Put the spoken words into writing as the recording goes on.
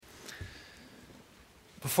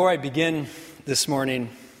Before I begin this morning,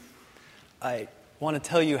 I want to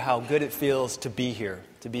tell you how good it feels to be here,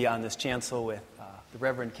 to be on this chancel with the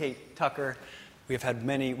Reverend Kate Tucker. We have had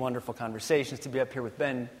many wonderful conversations, to be up here with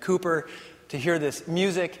Ben Cooper, to hear this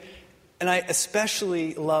music. And I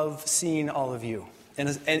especially love seeing all of you.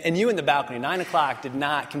 And you in the balcony. 9 o'clock did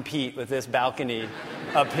not compete with this balcony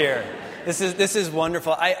up here. This is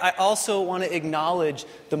wonderful. I also want to acknowledge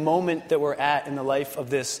the moment that we're at in the life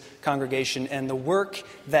of this congregation and the work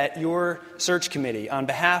that your search committee, on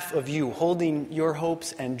behalf of you, holding your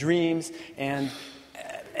hopes and dreams and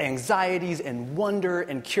anxieties and wonder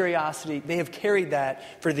and curiosity, they have carried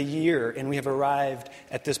that for the year, and we have arrived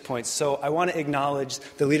at this point. So I want to acknowledge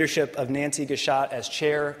the leadership of Nancy Gachat as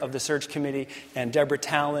chair of the search committee, and Deborah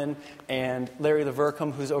Talon, and Larry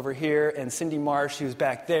Levercombe, who's over here, and Cindy Marsh, who's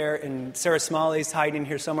back there, and Sarah Smalley's hiding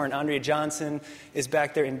here somewhere, and Andrea Johnson is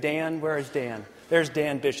back there, and Dan, where is Dan? There's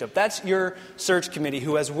Dan Bishop. That's your search committee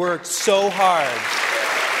who has worked so hard.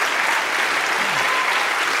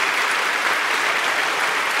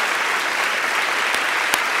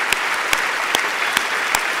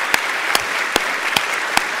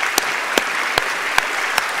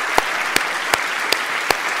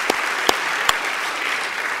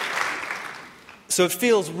 So it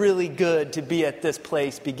feels really good to be at this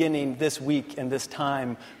place beginning this week and this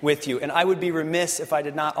time with you. And I would be remiss if I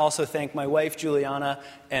did not also thank my wife, Juliana,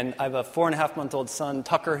 and I have a 4.5-month-old son,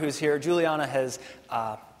 Tucker, who's here. Juliana has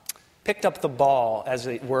picked up the ball, as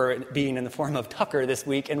it were, being in the form of Tucker this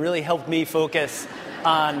week, and really helped me focus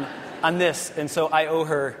on this. And so I owe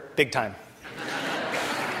her big time.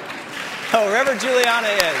 Oh, wherever Juliana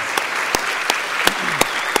is.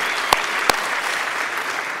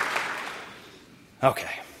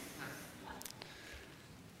 Okay.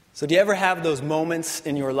 So do you ever have those moments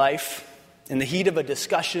in your life, in the heat of a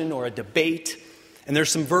discussion or a debate, and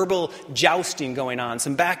there's some verbal jousting going on,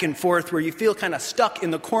 some back and forth where you feel kind of stuck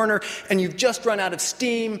in the corner and you've just run out of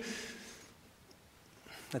steam?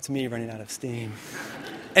 That's me running out of steam.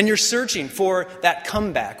 And you're searching for that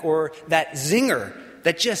comeback or that zinger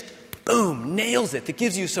that just, boom, nails it, that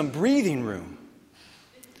gives you some breathing room.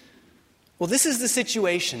 Well, this is the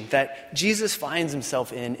situation that Jesus finds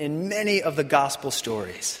himself in many of the gospel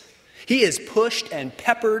stories. He is pushed and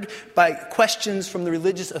peppered by questions from the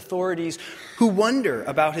religious authorities who wonder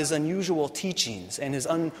about his unusual teachings and his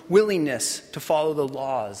unwillingness to follow the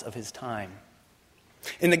laws of his time.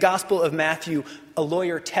 In the Gospel of Matthew, a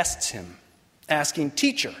lawyer tests him, asking,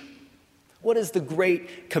 "Teacher, what is the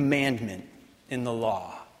great commandment in the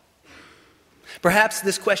law?" Perhaps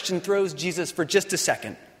this question throws Jesus for just a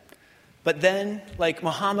second. But then, like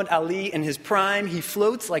Muhammad Ali in his prime, he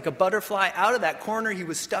floats like a butterfly out of that corner he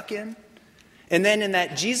was stuck in. And then in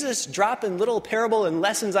that Jesus dropping little parable and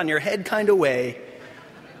lessons on your head kind of way,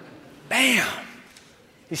 bam,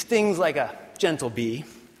 he stings like a gentle bee,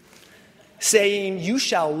 saying, "You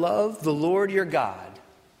shall love the Lord your God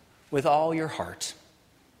with all your heart,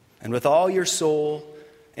 and with all your soul,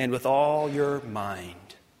 and with all your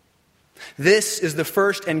mind." This is the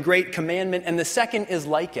first and great commandment, and the second is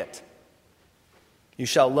like it. You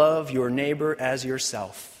shall love your neighbor as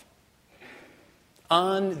yourself.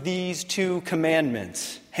 On these two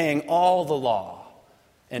commandments hang all the law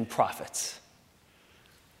and prophets.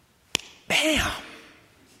 Bam!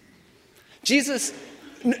 Jesus,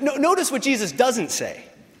 notice what Jesus doesn't say.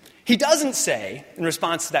 He doesn't say, in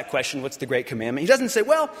response to that question, what's the great commandment? He doesn't say,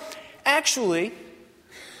 well, actually,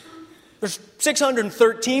 there's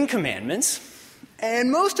 613 commandments, and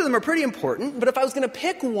most of them are pretty important, but if I was going to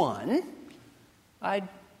pick one, I'd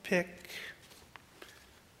pick.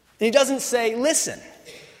 And he doesn't say, listen,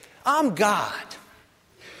 I'm God.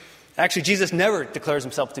 Actually, Jesus never declares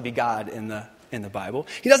himself to be God in the Bible.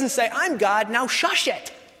 He doesn't say, I'm God, now shush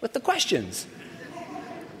it with the questions.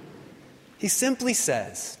 He simply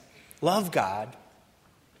says, love God,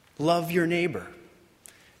 love your neighbor.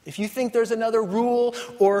 If you think there's another rule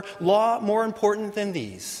or law more important than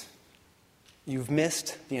these, you've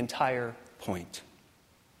missed the entire point.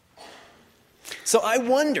 So I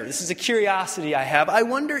wonder, this is a curiosity I have, I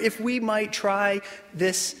wonder if we might try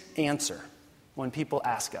this answer when people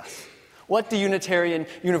ask us, what do Unitarian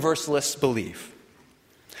Universalists believe?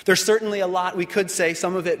 There's certainly a lot we could say,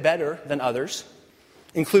 some of it better than others,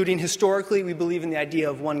 including historically we believe in the idea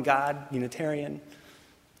of one God, Unitarian,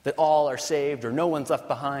 that all are saved or no one's left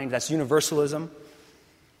behind, that's universalism.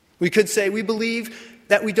 We could say we believe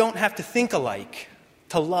that we don't have to think alike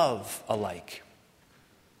to love alike.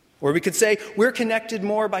 Or we could say we're connected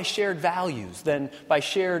more by shared values than by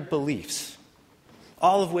shared beliefs,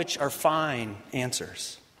 all of which are fine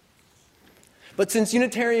answers. But since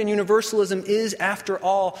Unitarian Universalism is, after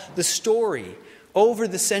all, the story over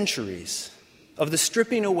the centuries of the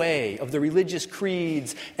stripping away of the religious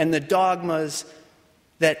creeds and the dogmas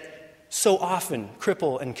that so often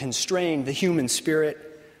cripple and constrain the human spirit,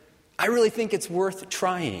 I really think it's worth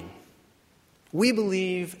trying. We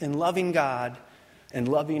believe in loving God and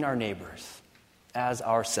loving our neighbors as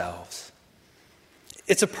ourselves.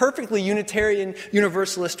 It's a perfectly Unitarian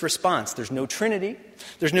Universalist response. There's no Trinity,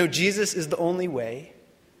 there's no Jesus is the only way,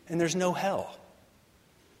 and there's no hell.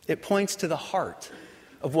 It points to the heart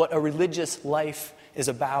of what a religious life is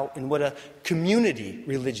about and what a community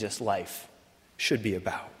religious life should be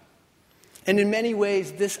about. And in many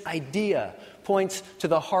ways, this idea points to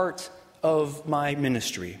the heart of my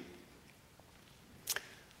ministry.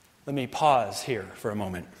 Let me pause here for a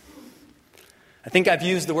moment. I think I've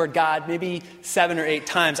used the word God maybe 7 or 8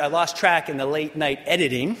 times. I lost track in the late night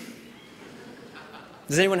editing.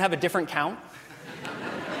 Does anyone have a different count?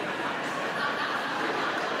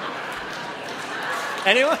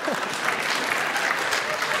 Anyone?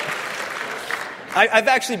 I've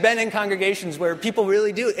actually been in congregations where people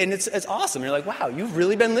really do, and it's awesome. You're like, wow, you've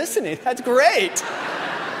really been listening. That's great.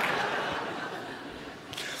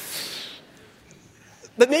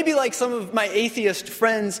 But maybe like some of my atheist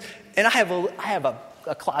friends, and I have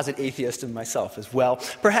a closet atheist in myself as well,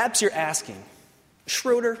 perhaps you're asking,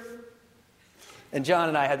 Schroeder? And John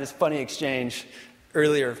and I had this funny exchange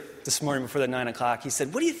earlier this morning before the 9 o'clock. He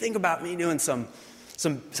said, what do you think about me doing some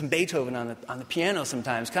Beethoven on the piano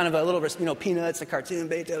sometimes? Kind of a little, Peanuts, the cartoon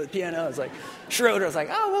Beethoven, piano. I was like, Schroeder. I was like,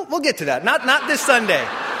 oh, we'll get to that. Not this Sunday.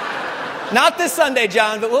 Not this Sunday,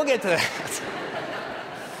 John, but we'll get to that.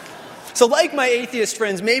 So like my atheist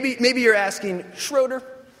friends, maybe you're asking, Schroeder,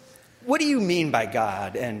 what do you mean by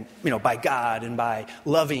God and, by God and by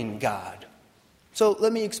loving God? So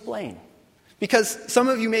let me explain. Because some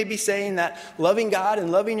of you may be saying that loving God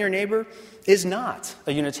and loving your neighbor is not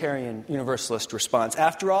a Unitarian Universalist response.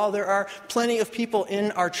 After all, there are plenty of people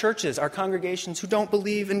in our churches, our congregations, who don't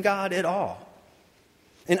believe in God at all.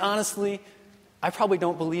 And honestly, I probably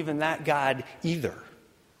don't believe in that God either.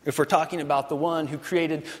 If we're talking about the one who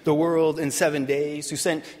created the world in 7 days, who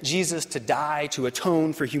sent Jesus to die to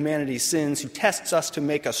atone for humanity's sins, who tests us to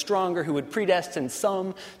make us stronger, who would predestine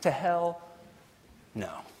some to hell, no.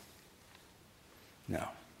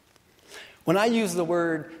 When I use the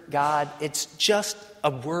word God, it's just a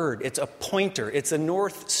word. It's a pointer. It's a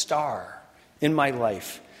North Star in my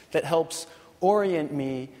life that helps orient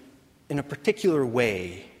me in a particular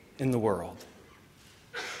way in the world.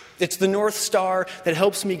 It's the North Star that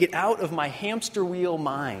helps me get out of my hamster wheel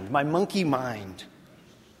mind, my monkey mind,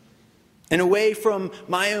 and away from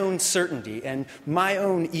my own certainty and my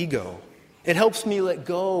own ego. It helps me let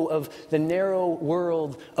go of the narrow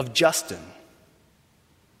world of Justin.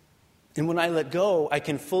 And when I let go, I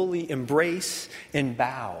can fully embrace and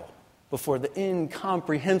bow before the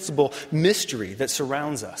incomprehensible mystery that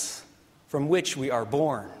surrounds us, from which we are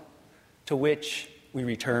born, to which we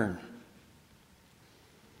return.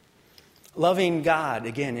 Loving God,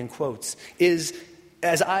 again in quotes, is,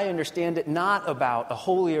 as I understand it, not about a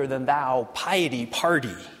holier-than-thou piety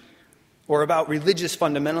party or about religious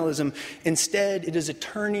fundamentalism. Instead, it is a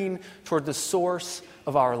turning toward the source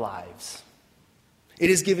of our lives. It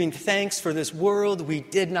is giving thanks for this world we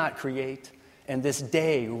did not create and this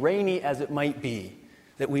day, rainy as it might be,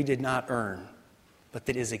 that we did not earn, but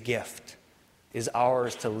that is a gift, is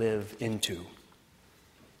ours to live into.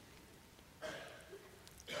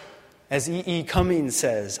 As E.E. Cummings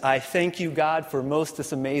says, I thank you, God, for most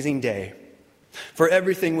this amazing day, for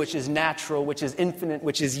everything which is natural, which is infinite,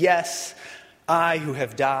 which is yes, I who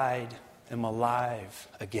have died am alive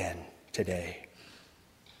again today.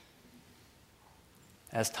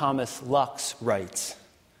 As Thomas Lux writes,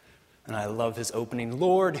 and I love his opening,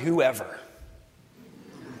 Lord, whoever.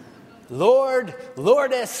 Lord,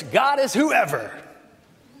 Lordess, Goddess, whoever.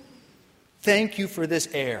 Thank you for this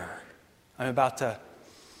air. I'm about to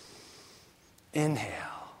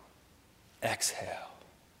inhale, exhale.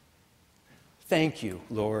 Thank you,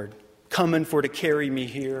 Lord, coming for to carry me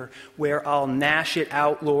here, where I'll gnash it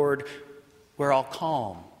out, Lord, where I'll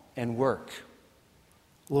calm and work.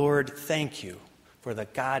 Lord, thank you for the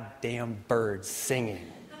goddamn birds singing.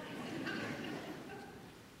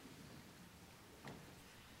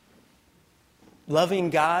 Loving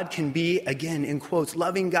God can be, again in quotes,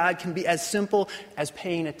 loving God can be as simple as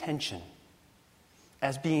paying attention,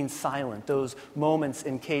 as being silent, those moments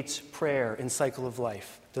in Kate's prayer in Cycle of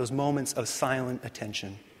Life, those moments of silent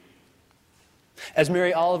attention. As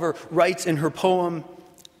Mary Oliver writes in her poem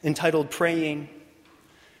entitled Praying,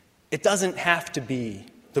 it doesn't have to be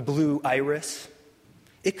the blue iris.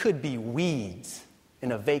 It could be weeds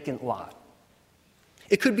in a vacant lot.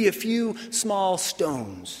 It could be a few small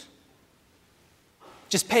stones.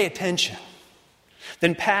 Just pay attention.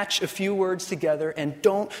 Then patch a few words together and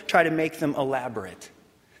don't try to make them elaborate.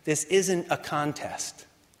 This isn't a contest,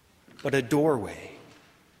 but a doorway.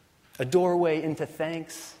 A doorway into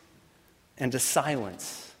thanks and to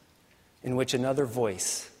silence in which another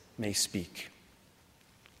voice may speak.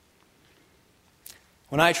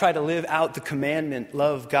 When I try to live out the commandment,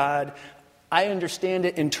 love God, I understand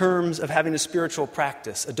it in terms of having a spiritual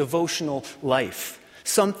practice, a devotional life,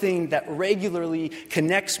 something that regularly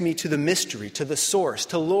connects me to the mystery, to the source,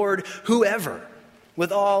 to Lord whoever,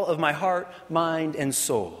 with all of my heart, mind, and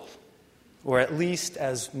soul, or at least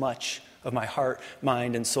as much of my heart,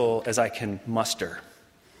 mind, and soul as I can muster.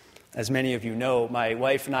 As many of you know, my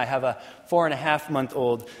wife and I have a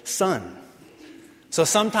 4.5-month-old son. So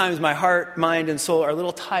sometimes my heart, mind, and soul are a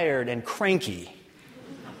little tired and cranky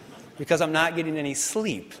because I'm not getting any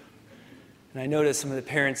sleep. And I notice some of the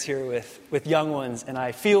parents here with young ones, and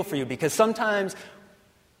I feel for you because sometimes,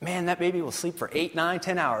 man, that baby will sleep for 8, 9,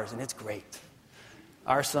 10 hours, and it's great.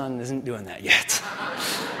 Our son isn't doing that yet.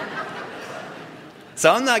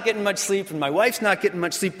 So I'm not getting much sleep, and my wife's not getting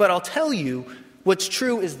much sleep, but I'll tell you what's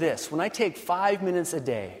true is this. When I take 5 minutes a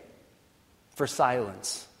day for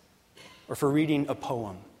silence, or for reading a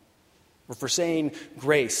poem, or for saying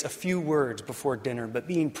grace, a few words before dinner, but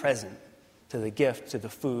being present to the gift, to the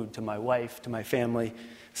food, to my wife, to my family,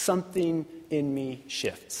 something in me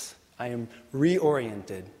shifts. I am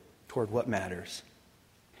reoriented toward what matters.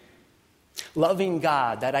 Loving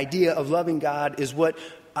God, that idea of loving God is what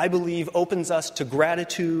I believe opens us to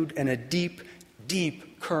gratitude and a deep,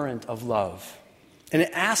 deep current of love. And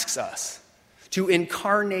it asks us to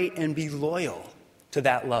incarnate and be loyal to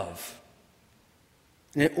that love.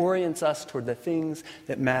 And it orients us toward the things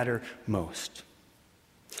that matter most.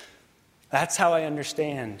 That's how I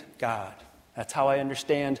understand God. That's how I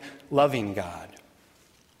understand loving God.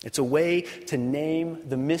 It's a way to name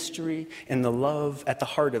the mystery and the love at the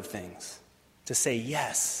heart of things. To say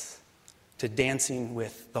yes to dancing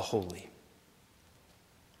with the holy.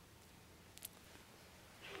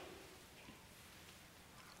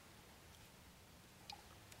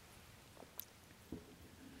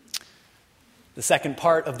 The second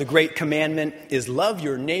part of the Great Commandment is love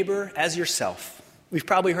your neighbor as yourself. We've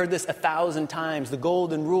probably heard this 1,000 times, the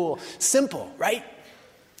golden rule. Simple, right?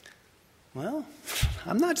 Well,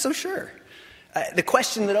 I'm not so sure. The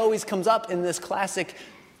question that always comes up in this classic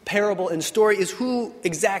parable and story is who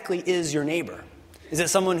exactly is your neighbor? Is it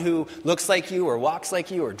someone who looks like you or walks like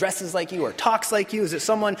you or dresses like you or talks like you? Is it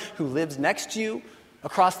someone who lives next to you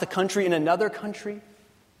across the country in another country?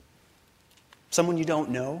 Someone you don't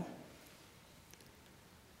know?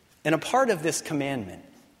 And a part of this commandment,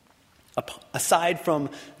 aside from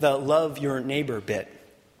the love your neighbor bit,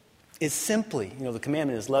 is simply, the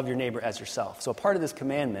commandment is love your neighbor as yourself. So a part of this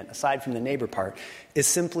commandment, aside from the neighbor part, is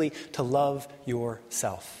simply to love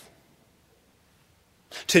yourself.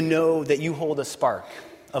 To know that you hold a spark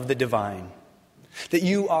of the divine, that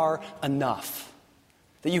you are enough,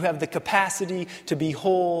 that you have the capacity to be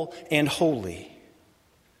whole and holy.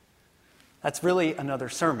 That's really another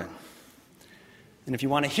sermon. And if you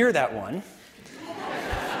want to hear that one,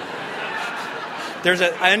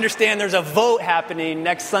 I understand there's a vote happening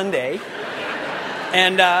next Sunday.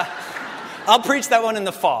 And I'll preach that one in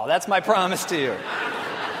the fall. That's my promise to you.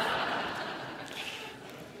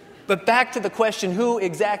 But back to the question, who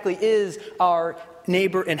exactly is our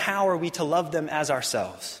neighbor and how are we to love them as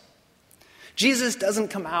ourselves? Jesus doesn't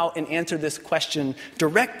come out and answer this question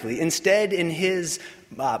directly. Instead, in his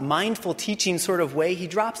mindful teaching sort of way, he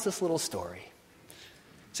drops this little story.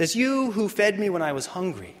 It says, you who fed me when I was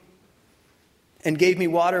hungry and gave me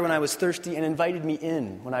water when I was thirsty and invited me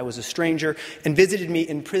in when I was a stranger and visited me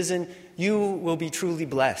in prison, you will be truly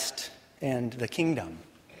blessed. And the kingdom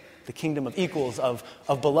of equals, of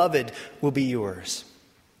beloved, will be yours.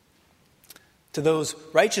 To those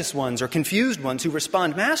righteous ones or confused ones who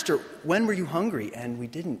respond, Master, when were you hungry and we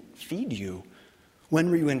didn't feed you? When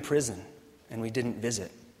were you in prison and we didn't visit?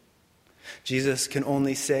 Jesus can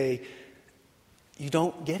only say, you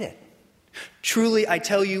don't get it. Truly, I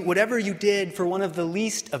tell you, whatever you did for one of the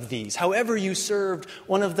least of these, however you served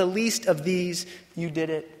one of the least of these, you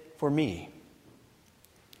did it for me.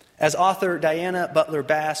 As author Diana Butler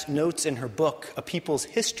Bass notes in her book, A People's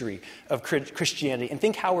History of Christianity, and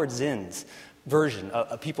think Howard Zinn's version of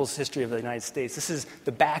A People's History of the United States. This is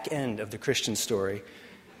the back end of the Christian story.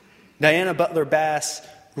 Diana Butler Bass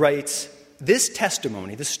writes, this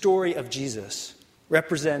testimony, the story of Jesus,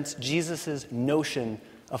 represents Jesus' notion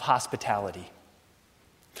of hospitality.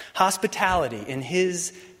 Hospitality, in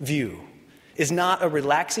his view, is not a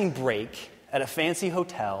relaxing break at a fancy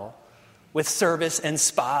hotel with service and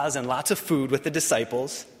spas and lots of food with the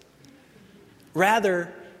disciples.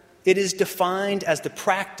 Rather, it is defined as the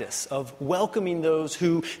practice of welcoming those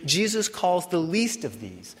who Jesus calls the least of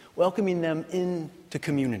these, welcoming them into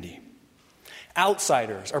community.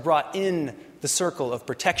 Outsiders are brought in the circle of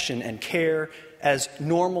protection and care as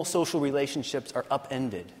normal social relationships are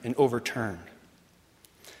upended and overturned.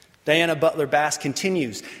 Diana Butler Bass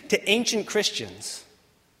continues, to ancient Christians,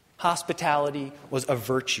 hospitality was a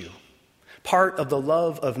virtue, part of the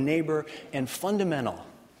love of neighbor and fundamental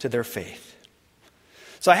to their faith.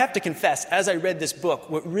 So I have to confess, as I read this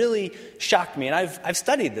book, what really shocked me, and I've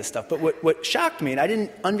studied this stuff, but what shocked me, and I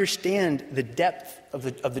didn't understand the depth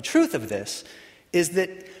of the truth of this, is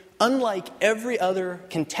that unlike every other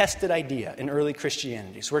contested idea in early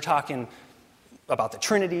Christianity, so we're talking about the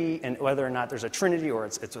Trinity and whether or not there's a Trinity or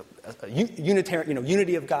it's a unitarian,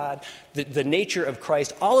 unity of God, the nature of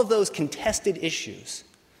Christ, all of those contested issues,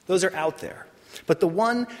 those are out there. But the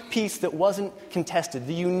one piece that wasn't contested,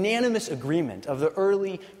 the unanimous agreement of the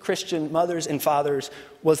early Christian mothers and fathers,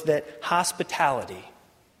 was that hospitality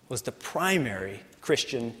was the primary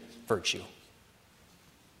Christian virtue.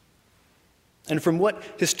 And from what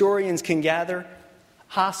historians can gather,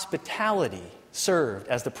 hospitality served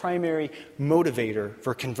as the primary motivator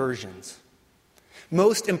for conversions.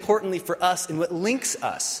 Most importantly for us, and what links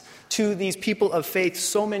us to these people of faith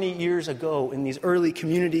so many years ago in these early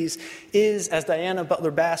communities, is, as Diana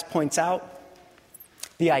Butler Bass points out,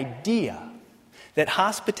 the idea that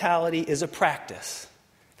hospitality is a practice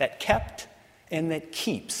that kept and that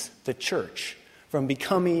keeps the church from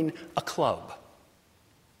becoming a club,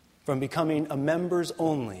 from becoming a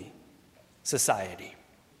members-only society.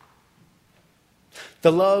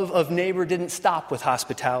 The love of neighbor didn't stop with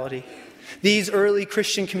hospitality. These early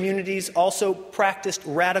Christian communities also practiced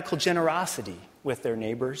radical generosity with their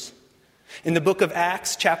neighbors. In the book of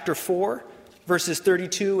Acts, chapter 4, verses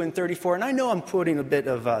 32 and 34, and I know I'm quoting a bit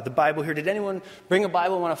of the Bible here. Did anyone bring a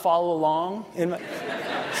Bible and want to follow along?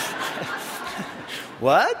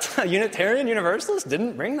 What? Unitarian Universalists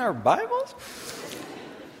didn't bring their Bibles?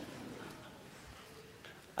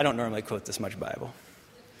 I don't normally quote this much Bible.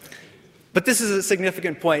 But this is a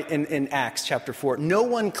significant point in Acts chapter 4. No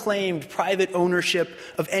one claimed private ownership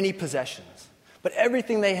of any possessions, but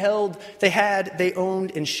everything they had, they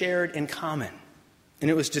owned and shared in common. And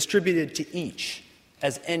it was distributed to each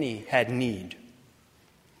as any had need.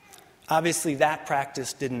 Obviously, that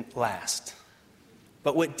practice didn't last.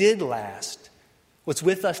 But what did last, what's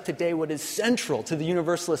with us today, what is central to the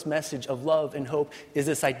Universalist message of love and hope, is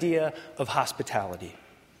this idea of hospitality,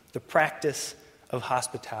 the practice of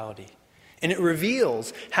hospitality. And it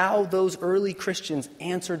reveals how those early Christians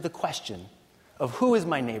answered the question of who is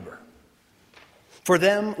my neighbor? For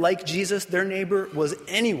them, like Jesus, their neighbor was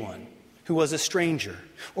anyone who was a stranger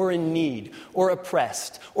or in need or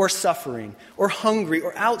oppressed or suffering or hungry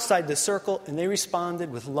or outside the circle, and they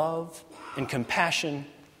responded with love and compassion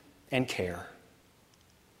and care.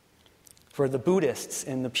 For the Buddhists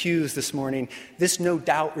in the pews this morning, this no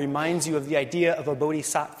doubt reminds you of the idea of a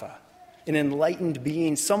bodhisattva, an enlightened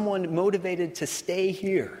being, someone motivated to stay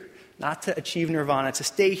here, not to achieve nirvana, to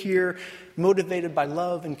stay here, motivated by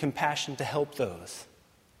love and compassion to help those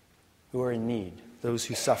who are in need, those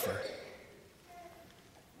who suffer.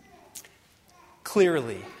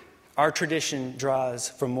 Clearly, our tradition draws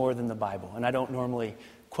from more than the Bible, and I don't normally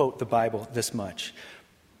quote the Bible this much.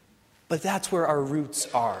 But that's where our roots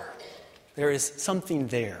are. There is something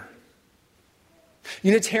there.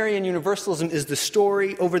 Unitarian Universalism is the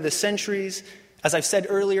story over the centuries, as I've said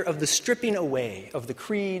earlier, of the stripping away of the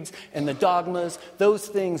creeds and the dogmas, those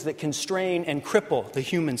things that constrain and cripple the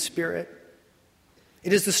human spirit.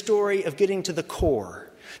 It is the story of getting to the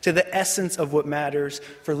core, to the essence of what matters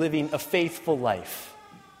for living a faithful life,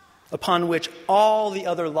 upon which all the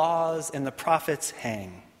other laws and the prophets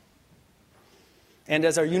hang. And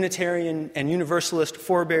as our Unitarian and Universalist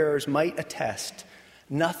forebears might attest,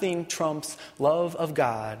 nothing trumps love of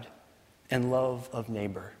God and love of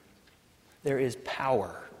neighbor. There is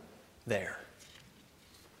power there.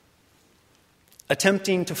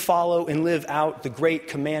 Attempting to follow and live out the great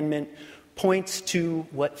commandment points to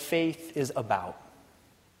what faith is about.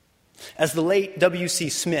 As the late W.C.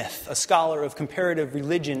 Smith, a scholar of comparative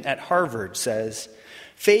religion at Harvard, says,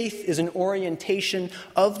 faith is an orientation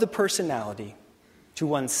of the personality to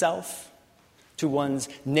oneself, to one's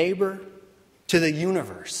neighbor, to the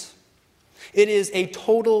universe. It is a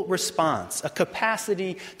total response, a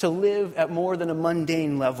capacity to live at more than a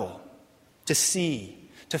mundane level, to see,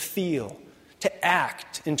 to feel, to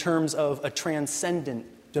act in terms of a transcendent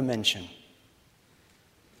dimension.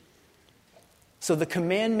 So the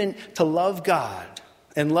commandment to love God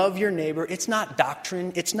and love your neighbor, it's not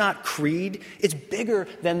doctrine, it's not creed, it's bigger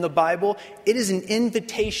than the Bible. It is an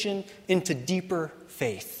invitation into deeper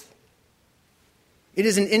faith. It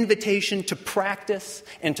is an invitation to practice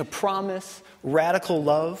and to promise radical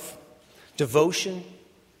love, devotion,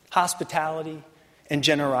 hospitality, and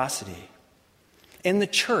generosity. And the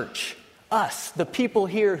church, us, the people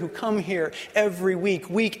here who come here every week,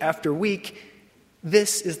 week after week,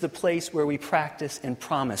 this is the place where we practice and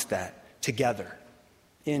promise that together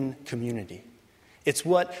in community. It's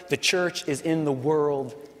what the church is in the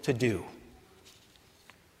world to do.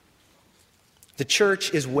 The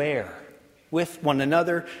church is where, with one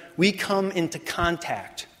another, we come into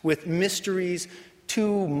contact with mysteries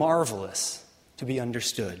too marvelous to be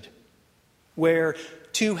understood, where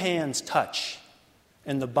two hands touch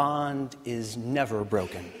and the bond is never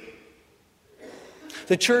broken.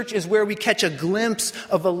 The church is where we catch a glimpse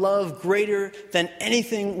of a love greater than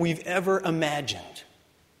anything we've ever imagined,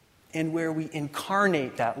 and where we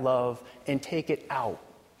incarnate that love and take it out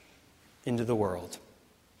into the world.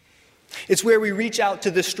 It's where we reach out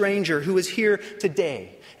to the stranger who is here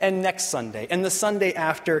today and next Sunday and the Sunday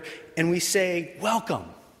after, and we say, welcome,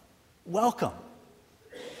 welcome.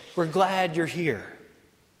 We're glad you're here.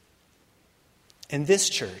 And this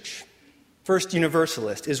church, First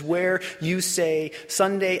Universalist, is where you say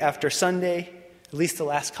Sunday after Sunday, at least the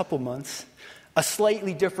last couple months, a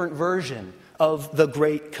slightly different version of the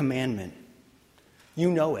Great Commandment.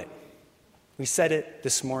 You know it. We said it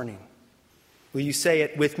this morning. Will you say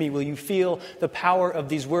it with me? Will you feel the power of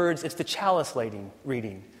these words? It's the chalice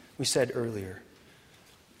reading we said earlier.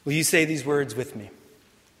 Will you say these words with me?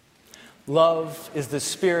 Love is the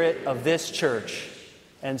spirit of this church,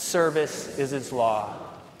 and service is its law.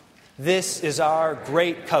 This is our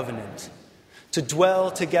great covenant, to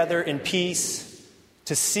dwell together in peace,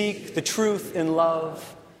 to seek the truth in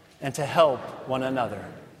love, and to help one another.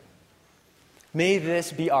 May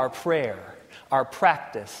this be our prayer, our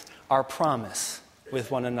practice, our promise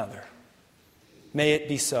with one another. May it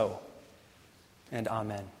be so, and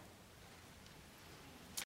amen.